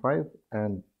 0.5,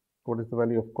 and what is the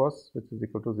value of cos, which is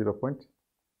equal to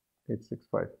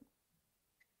 0.865.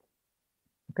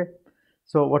 Okay.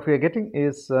 So what we are getting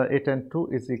is a tan 2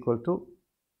 is equal to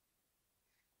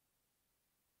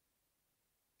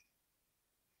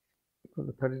equal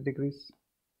to 30 degrees.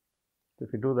 So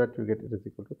if you do that, you get it is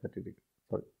equal to 30 degrees.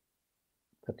 Sorry,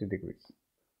 30 degrees.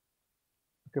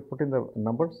 Okay, put in the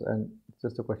numbers and it's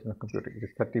just a question of computing. It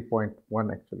is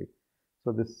 30.1 actually.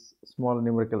 So this small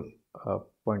numerical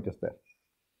point is there.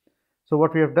 So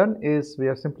what we have done is we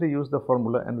have simply used the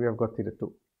formula and we have got theta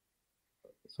 2.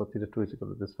 So theta 2 is equal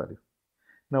to this value.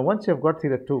 Now once you have got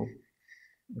theta 2,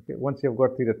 okay, once you have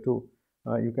got theta 2,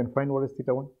 you can find what is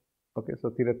theta 1. Okay, so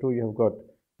theta 2 you have got.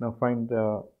 Now find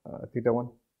theta 1.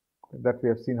 That we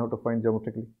have seen how to find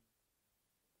geometrically.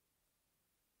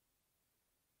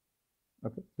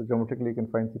 Okay, so geometrically you can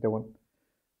find theta 1.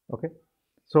 Okay,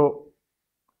 so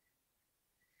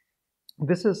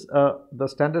this is the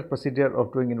standard procedure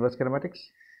of doing inverse kinematics.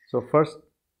 So first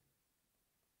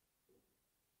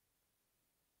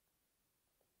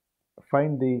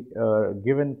find the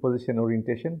given position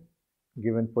orientation,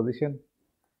 given position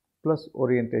plus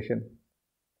orientation.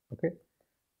 Okay,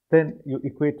 then you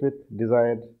equate with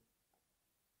desired.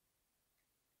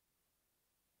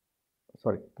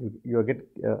 Sorry, you get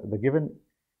the given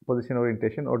position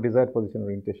orientation or desired position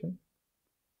orientation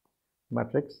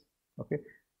matrix. Okay,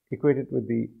 equate it with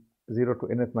the 0 to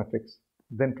nth matrix,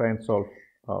 then try and solve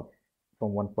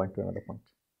from one point to another point.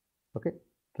 Okay,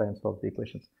 try and solve the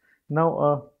equations.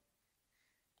 Now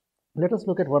let us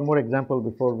look at one more example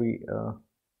before we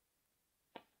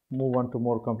move on to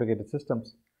more complicated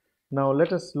systems. Now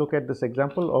let us look at this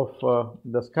example of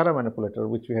the SCARA manipulator,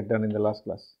 which we had done in the last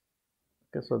class.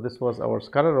 Okay, so this was our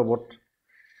SCARA robot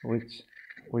which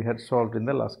we had solved in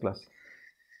the last class.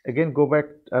 Again, go back.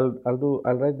 I'll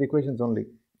write the equations only.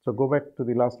 So go back to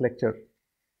the last lecture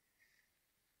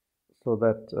so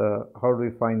that how do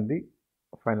we find the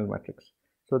final matrix.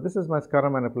 So this is my SCARA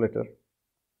manipulator.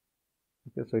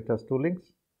 Okay, so it has two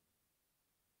links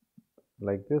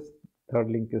like this. Third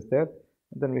link is there.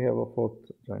 And then we have a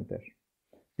fourth joint there.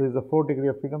 So this is a 4 degree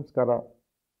of freedom SCARA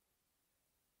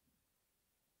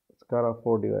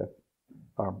 4 DOF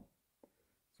arm.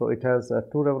 So it has 3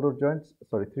 revolute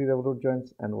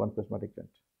joints and 1 prismatic joint.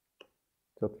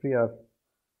 So 3 R,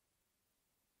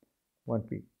 1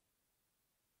 P.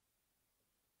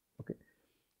 Okay.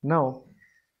 Now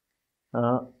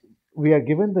we are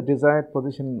given the desired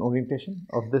position and orientation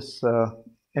of this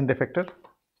end effector.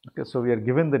 Okay, so we are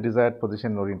given the desired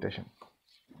position and orientation.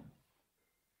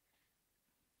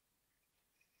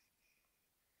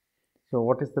 So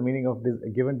what is the meaning of this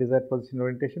given desired position and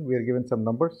orientation? We are given some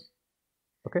numbers.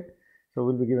 Okay, so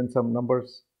we'll be given some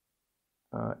numbers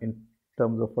in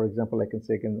terms of, for example, I can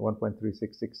say again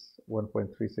 1.366,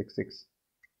 1.366.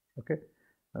 Okay,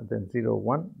 and then 0,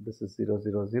 1. This is 0,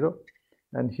 0, 0.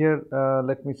 And here,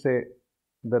 let me say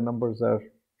the numbers are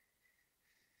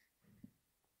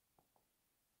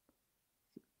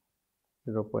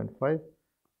 0.5,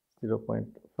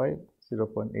 0.5,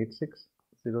 0.86,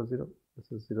 0, 0. This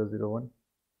is 0, 0, 1.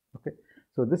 Okay,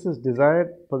 so this is desired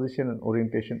position and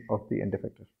orientation of the end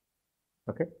effector.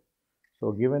 Okay,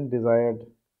 so given desired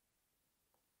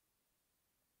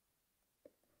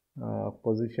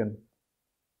position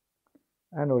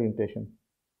and orientation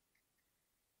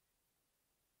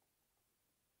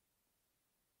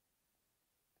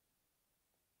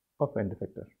of end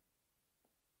effector.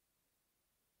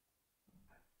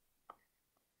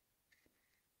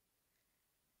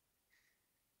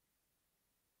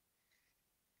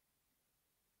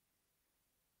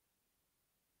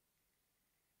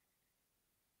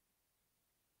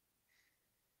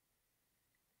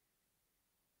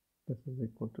 This is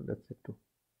equal to, let's say, 2.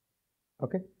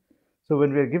 Okay, so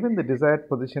when we are given the desired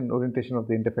position and orientation of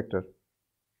the end effector,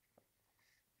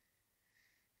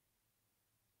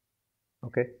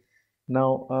 okay,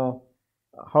 now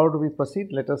how do we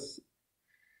proceed? Let us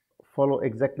follow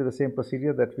exactly the same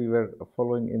procedure that we were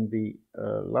following in the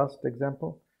last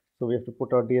example. So we have to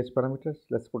put our DH parameters.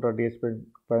 Let's put our DH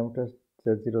parameters.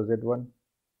 Z0, Z1,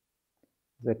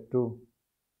 Z2,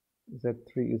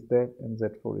 Z3 is there, and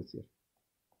Z4 is here.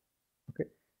 Okay,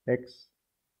 X,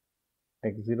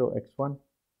 X0, X1,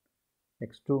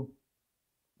 X2,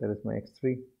 that is my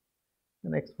X3,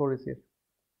 and X4 is here.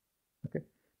 Okay,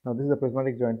 now this is a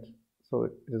prismatic joint, so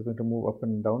it is going to move up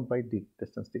and down by d,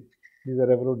 distance d. These are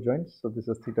revolute joints, so this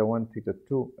is theta 1, theta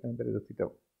 2, and there is a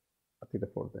theta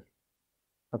 4 there.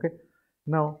 Okay,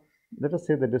 now let us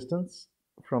say the distance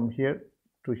from here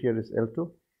to here is L2.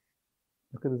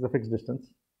 Okay, this is a fixed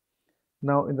distance.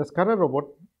 Now in the SCARA robot,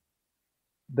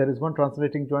 there is one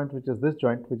translating joint, which is this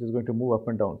joint, which is going to move up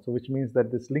and down. So which means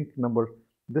that this link number,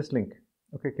 this link,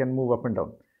 okay, can move up and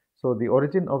down. So the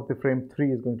origin of the frame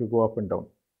 3 is going to go up and down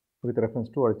with reference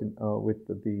to origin with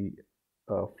the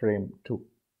frame 2.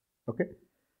 Okay,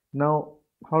 now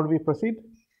how do we proceed?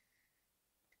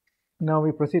 Now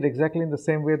we proceed exactly in the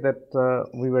same way that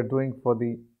we were doing for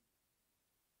the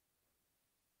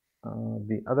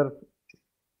other.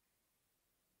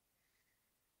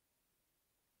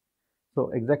 So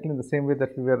exactly in the same way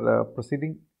that we were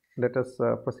proceeding, let us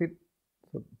proceed.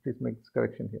 So please make this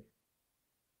correction here.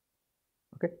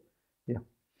 Okay, yeah.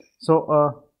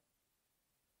 So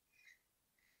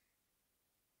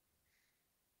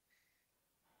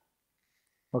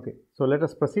okay, so let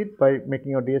us proceed by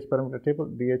making our DH parameter table,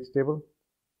 DH table.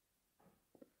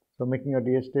 So making a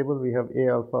DH table, we have A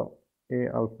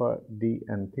alpha, D,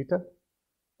 and theta,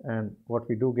 and what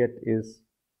we do get is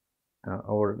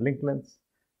our link lengths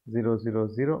 0, 0,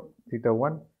 0, theta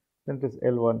 1, then it is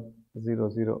L1, 0,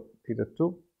 0, theta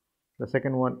 2. The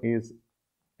second one is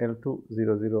L2,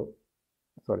 0, 0,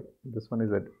 sorry, this one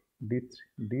is at D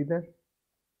there.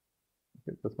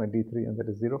 Okay, that's my D3, and that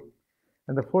is 0.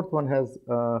 And the fourth one has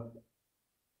a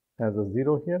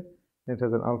 0 here. It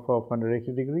has an alpha of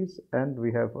 180 degrees, and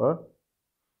we have a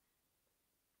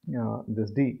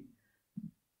this D,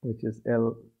 which is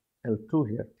L2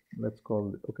 here. Let's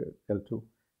call it, okay, L2,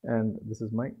 and this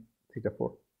is my theta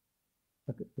 4.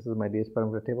 Okay, this is my DH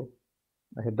parameter table.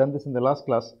 I had done this in the last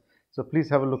class, so please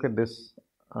have a look at this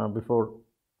before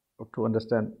to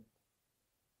understand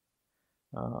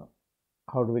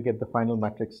how do we get the final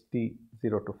matrix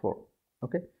T0 to 4.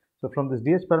 Okay, so from this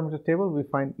DH parameter table, we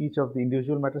find each of the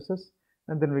individual matrices,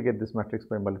 and then we get this matrix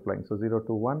by multiplying. So 0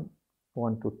 to 1,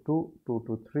 1 to 2, 2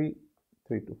 to 3,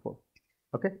 3 to 4.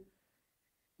 Okay,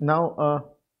 now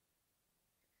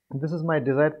this is my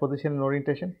desired position and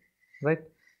orientation, right?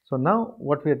 So now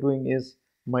what we are doing is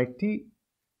my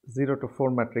T0 to 4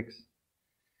 matrix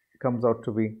comes out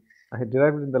to be, I had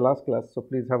derived it in the last class, so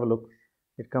please have a look.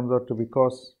 It comes out to be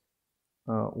cos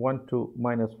 1 to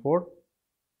minus 4,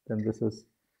 then this is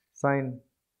sine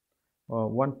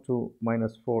 1 to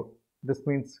minus 4. This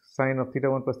means sine of theta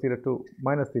 1 plus theta 2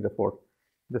 minus theta 4.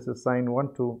 This is sine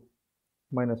 1 to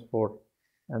minus 4,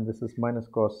 and this is minus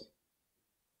cos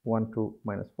 1 to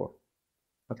minus 4.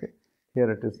 Okay,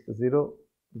 here it is 0,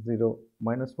 0,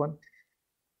 minus 1,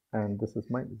 and this is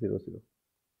my 0, 0.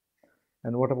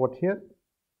 And what about here?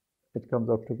 It comes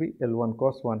out to be L1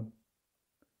 cos 1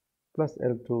 plus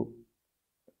L2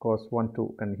 cos 1,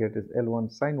 2, and here it is L1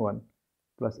 sin 1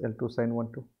 plus L2 sin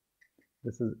 1, 2.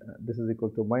 This is equal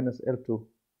to minus L2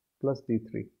 plus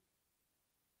D3.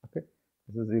 Okay,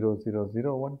 this is 0, 0,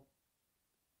 0, 1.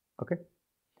 Okay,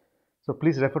 so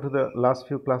please refer to the last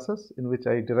few classes in which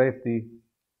I derived the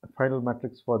final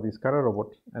matrix for the scalar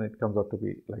robot, and it comes out to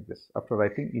be like this after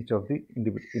writing each of the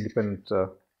independent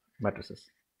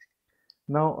matrices.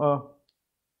 Now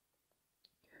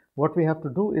what we have to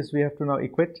do is we have to now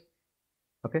equate.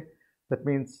 Okay, that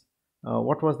means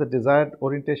what was the desired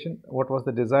orientation, what is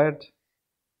the desired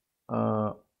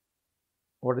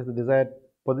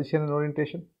position and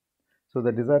orientation. So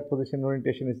the desired position and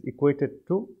orientation is equated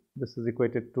to, this is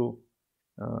equated to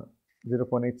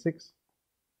 0.86,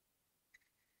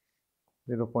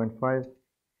 0.5,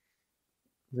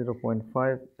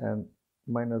 0.5, and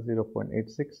minus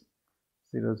 0.86,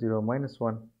 0, 0, minus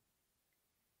 1,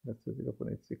 that's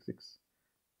 0.866,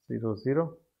 0,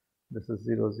 0, this is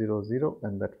 0, 0, 0,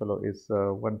 and that fellow is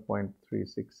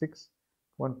 1.366,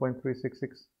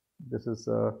 1.366, this is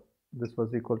this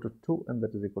was equal to 2, and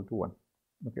that is equal to 1.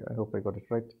 Okay, I hope I got it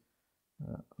right.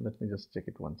 Let me just check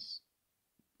it once.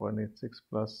 0.86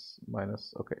 plus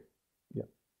minus, okay, yeah.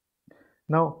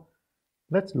 Now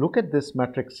let's look at this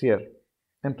matrix here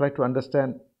and try to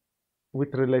understand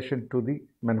with relation to the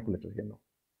manipulator here now.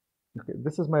 Okay,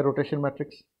 this is my rotation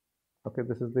matrix. Okay,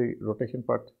 this is the rotation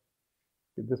part.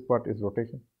 Okay, this part is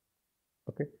rotation.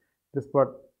 Okay, this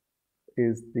part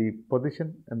is the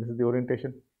position, and this is the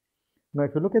orientation. Now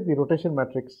if you look at the rotation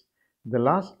matrix, the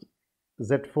last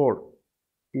Z4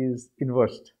 is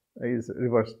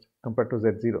reversed compared to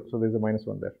Z0, so there's a minus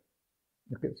 1 there.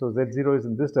 Okay, so Z0 is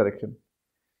in this direction,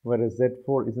 whereas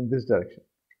Z4 is in this direction.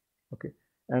 Okay,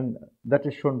 and that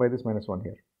is shown by this minus 1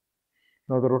 here.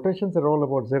 Now the rotations are all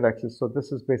about Z-axis, so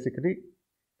this is basically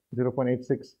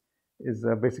 0.86 is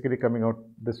basically coming out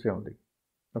this way only.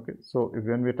 Okay, so if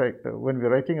when we're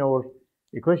writing our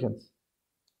equations,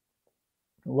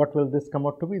 what will this come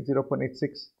out to be?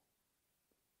 0.86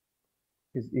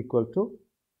 is equal to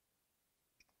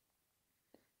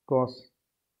cos,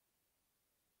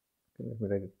 okay, let me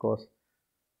write it, cos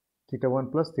theta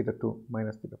 1 plus theta 2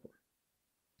 minus theta 4.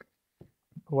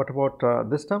 What about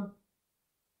this term?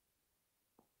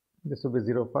 This will be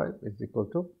 0.5 is equal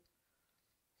to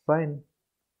sine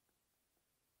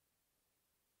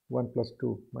 1 plus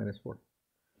 2 minus 4.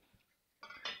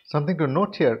 Something to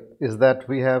note here is that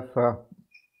we have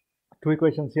two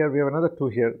equations here, we have another two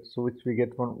here, so which we get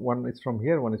one is from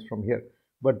here, one is from here,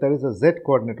 but there is a z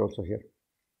coordinate also here.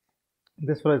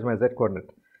 This one is my z coordinate.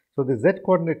 So the z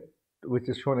coordinate, which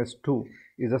is shown as 2,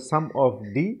 is a sum of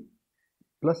d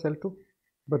plus L2,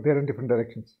 but they are in different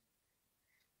directions.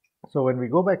 So when we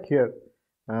go back here,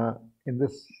 in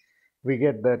this, we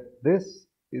get that this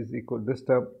is equal, this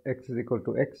term x is equal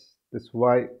to x, this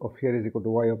y of here is equal to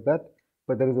y of that,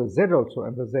 but there is a z also,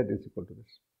 and the z is equal to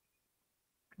this.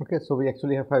 Okay, so we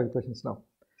actually have 5 equations now.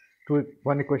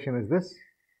 One equation is this,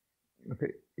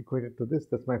 okay, equated to this,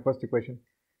 that's my first equation.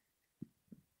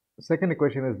 Second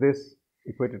equation is this,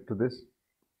 equated to this.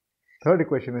 Third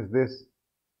equation is this,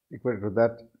 equated to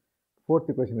that. Fourth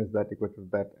equation is that, equated to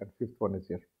that, and fifth one is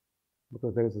here,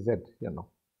 because there is a z here now.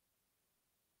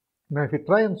 Now, if we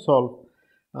try and solve,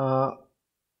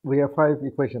 we have 5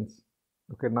 equations.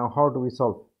 Okay, now how do we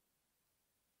solve?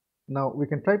 Now, we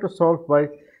can try to solve by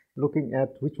looking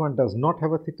at which one does not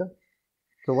have a theta.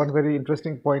 So, one very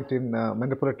interesting point in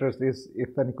manipulators is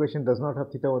if an equation does not have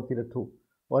theta 1, theta 2,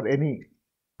 or any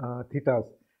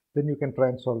thetas, then you can try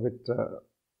and solve it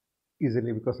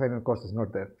easily, because sin and cos is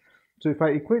not there. So, if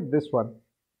I equate this one,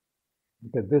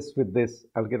 okay, this with this,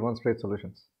 I'll get one straight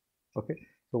solutions. Okay,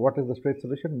 so what is the straight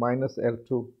solution? Minus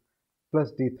L2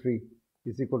 plus D3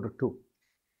 is equal to 2,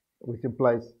 which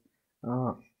implies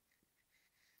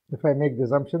if I make the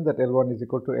assumption that L1 is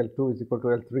equal to L2 is equal to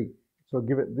L3, so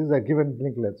these are given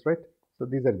link lengths, right? So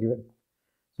these are given.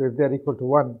 So if they are equal to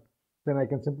 1, then I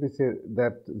can simply say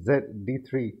that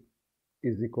D3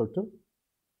 is equal to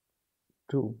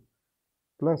 2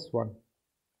 plus 1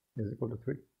 is equal to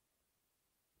 3.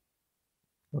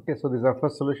 Okay, so this is our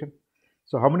first solution.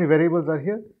 So how many variables are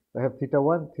here? I have theta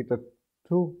 1, theta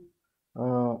 2,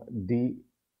 D3,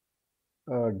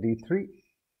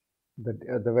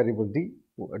 the variable D.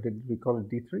 Did we call it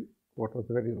D3? What was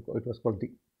the variable? It was called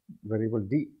D. Variable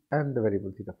D and the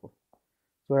variable theta 4.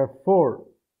 So I have 4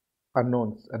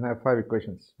 unknowns and I have 5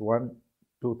 equations. 1,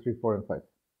 2, 3, 4, and 5.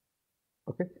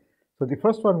 Okay. So the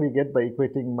first one we get by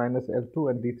equating minus L2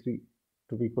 and D3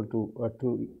 to be equal to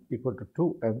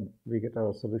 2, and we get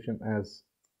our solution as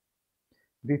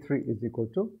D3 is equal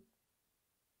to,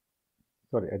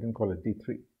 sorry, I didn't call it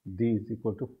D3. D is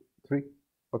equal to 3.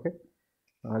 Okay.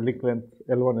 Link length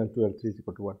L1, L2, L3 is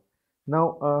equal to 1.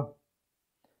 Now,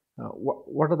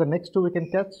 what are the next two we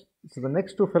can catch? So the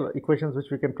next two equations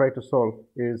which we can try to solve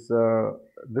is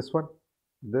this one,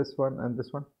 and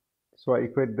this one. So I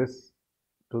equate this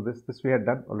to this. This we had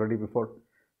done already before.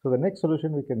 So the next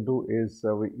solution we can do is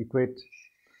we equate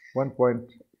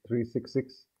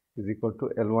 1.366 is equal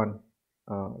to L1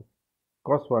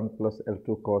 cos 1 plus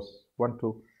L2 cos 1,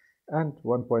 2. And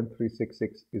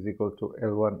 1.366 is equal to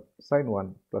L1 sin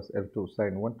 1 plus L2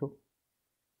 sin 1, 2.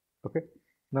 Okay.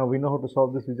 Now we know how to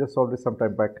solve this. We just solved this some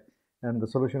time back, and the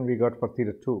solution we got for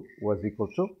theta 2 was equal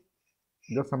to,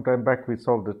 just some time back we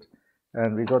solved it,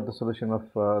 and we got the solution of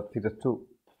theta 2.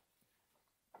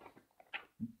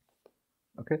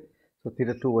 Okay. So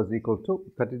theta 2 was equal to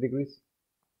 30 degrees.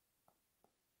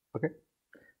 Okay.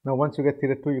 Now once you get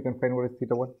theta 2, you can find what is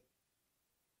theta 1.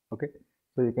 Okay.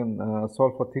 So you can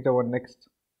solve for theta 1 next,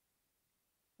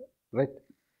 right?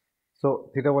 So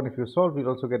theta 1, if you solve, you'll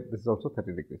also get, this is also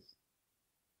 30 degrees.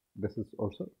 This is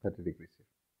also 30 degrees here.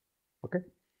 Okay.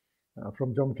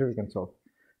 From geometry we can solve.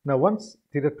 Now once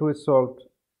theta 2 is solved,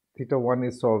 theta 1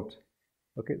 is solved.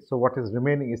 Okay. So what is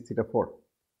remaining is theta 4.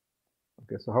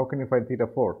 Okay. So how can you find theta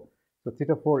 4? So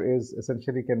theta 4 is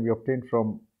essentially can be obtained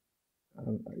from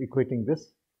equating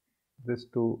this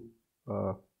to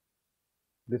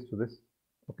this.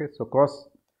 Okay, so cos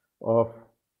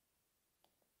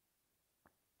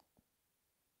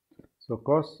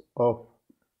of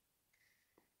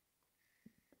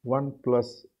 1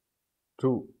 plus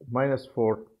 2 minus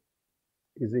 4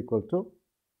 is equal to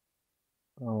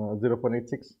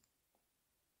 0.86.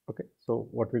 Okay, so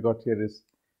what we got here is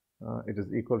it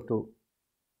is equal to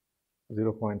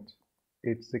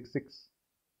 0.866.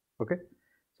 Okay,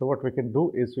 so what we can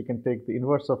do is we can take the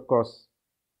inverse of cos.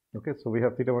 Okay, so we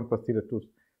have theta 1 plus theta 2.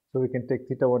 So we can take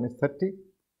theta 1 is 30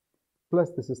 plus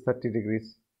this is 30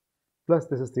 degrees plus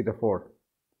this is theta 4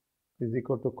 is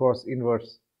equal to cos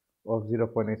inverse of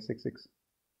 0.866.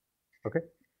 Okay,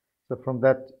 so from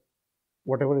that,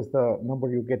 whatever is the number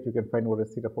you get, you can find what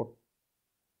is theta 4.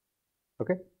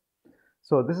 Okay,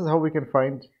 so this is how we can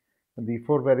find the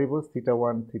 4 variables theta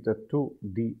 1, theta 2,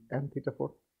 d, and theta 4.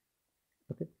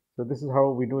 Okay, so this is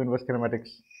how we do inverse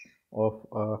kinematics of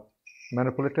a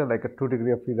manipulator like a 2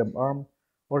 degree of freedom arm,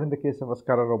 or in the case of a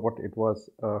scalar robot, it was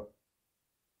a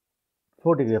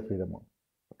 4 degree of freedom arm,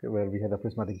 okay, where we had a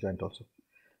prismatic joint also.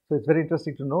 So it's very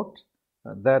interesting to note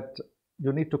that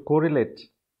you need to correlate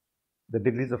the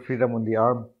degrees of freedom on the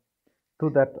arm to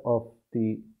that of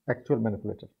the actual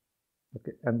manipulator.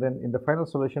 Okay, and then in the final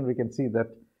solution, we can see that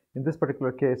in this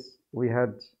particular case, we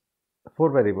had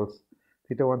 4 variables,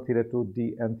 theta 1, theta 2,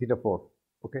 d, and theta 4.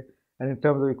 Okay, and in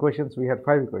terms of equations, we had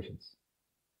 5 equations.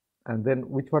 And then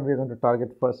which one we are going to target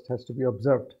first has to be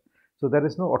observed. So there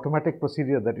is no automatic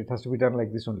procedure that it has to be done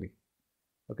like this only.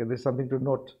 Okay, this is something to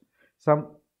note.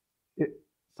 Some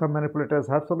manipulators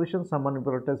have solutions, some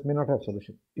manipulators may not have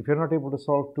solution. If you're not able to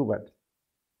solve, too bad.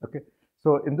 Okay,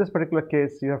 so in this particular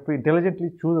case, you have to intelligently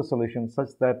choose a solution such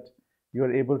that you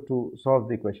are able to solve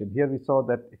the equation. Here we saw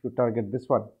that if you target this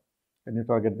one and you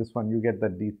target this one, you get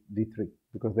that D3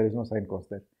 because there is no sine cos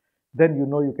there. Then you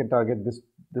know you can target this,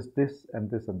 and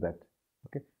this and that.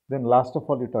 Okay, then last of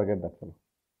all, you target that fellow.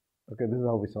 Okay, this is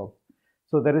how we solve.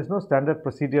 So there is no standard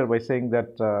procedure by saying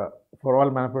that for all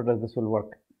manipulators this will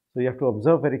work. So you have to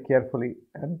observe very carefully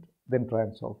and then try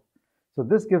and solve. So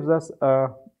this gives us a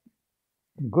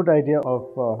good idea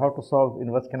of how to solve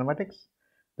inverse kinematics.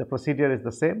 The procedure is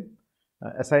the same.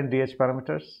 Assign DH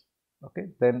parameters. Okay,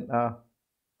 then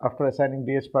after assigning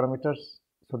DH parameters,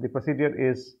 so the procedure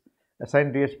is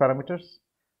assign DH parameters.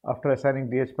 After assigning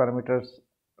DH parameters,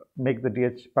 make the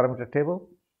DH parameter table.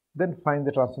 Then find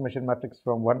the transformation matrix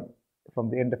from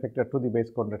the end effector to the base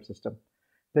coordinate system.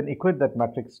 Then equate that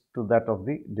matrix to that of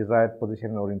the desired position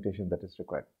and orientation that is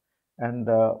required. And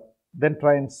then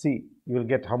try and see, you will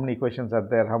get how many equations are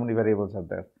there, how many variables are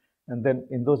there. And then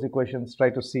in those equations, try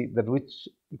to see that which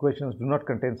equations do not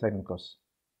contain sine and cos.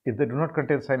 If they do not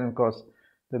contain sine and cos,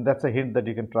 then that's a hint that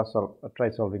you can try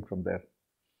solving from there.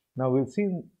 Now we've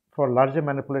seen for larger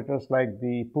manipulators like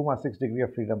the PUMA 6 degree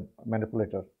of freedom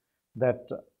manipulator that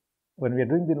when we are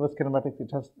doing the inverse kinematics, it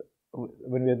has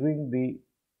when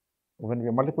we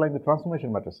are multiplying the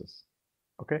transformation matrices,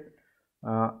 okay,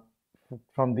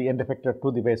 from the end effector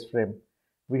to the base frame,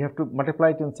 we have to multiply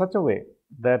it in such a way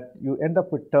that you end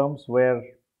up with terms where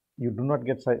you do not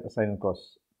get sine and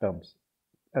cos terms,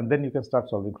 and then you can start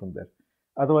solving from there.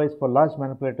 Otherwise, for large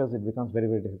manipulators, it becomes very,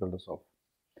 very difficult to solve.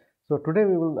 So today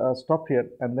we will stop here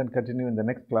and then continue in the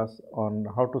next class on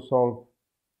how to solve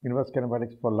inverse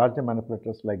kinematics for larger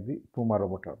manipulators like the PUMA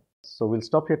robot arm. So we'll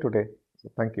stop here today. So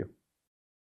thank you.